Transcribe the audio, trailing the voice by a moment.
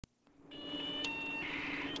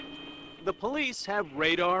The police have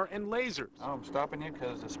radar and lasers. Oh, I'm stopping you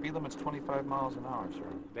because the speed limit's 25 miles an hour, sir.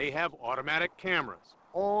 They have automatic cameras,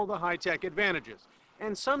 all the high-tech advantages.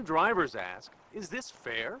 And some drivers ask, is this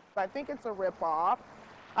fair? I think it's a ripoff.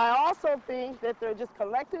 I also think that they're just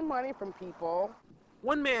collecting money from people.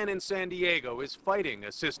 One man in San Diego is fighting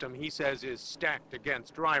a system he says is stacked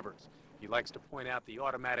against drivers. He likes to point out the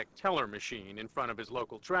automatic teller machine in front of his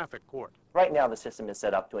local traffic court. Right now, the system is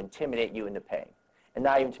set up to intimidate you into paying, and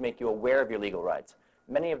not even to make you aware of your legal rights.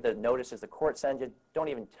 Many of the notices the court sends you don't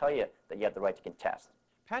even tell you that you have the right to contest.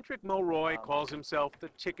 Patrick Mulroy calls himself the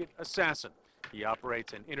ticket assassin. He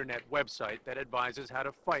operates an internet website that advises how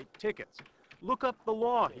to fight tickets. Look up the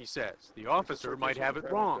law, he says. The officer might have it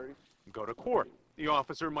wrong. Go to court. The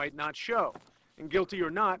officer might not show. And guilty or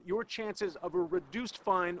not, your chances of a reduced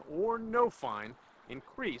fine or no fine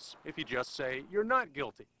increase if you just say you're not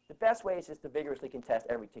guilty. The best way is just to vigorously contest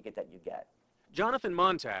every ticket that you get. Jonathan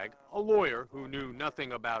Montag, a lawyer who knew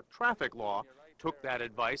nothing about traffic law, took that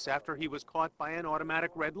advice after he was caught by an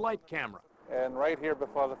automatic red light camera. And right here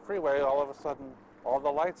before the freeway, all of a sudden, all the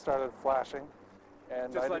lights started flashing.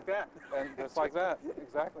 And just like that. And just like that,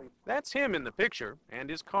 exactly. That's him in the picture and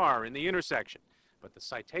his car in the intersection. But the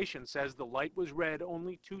citation says the light was red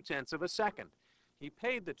only 0.2 of a second. He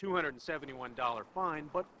paid the $271 fine,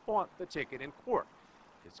 but fought the ticket in court.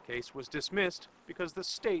 His case was dismissed because the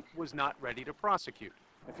state was not ready to prosecute.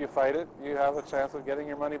 If you fight it, you have a chance of getting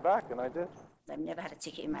your money back, and I did. I've never had a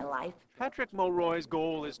ticket in my life. Patrick Mulroy's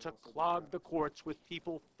goal is to clog the courts with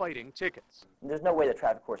people fighting tickets. There's no way the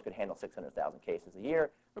traffic courts could handle 600,000 cases a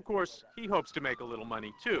year. Of course, he hopes to make a little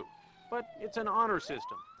money too, but it's an honor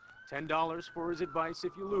system. $10 for his advice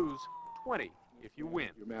if you lose, $20 if you win.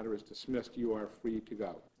 Your matter is dismissed. You are free to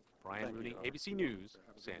go. Brian Rooney, ABC News,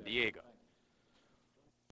 San Diego.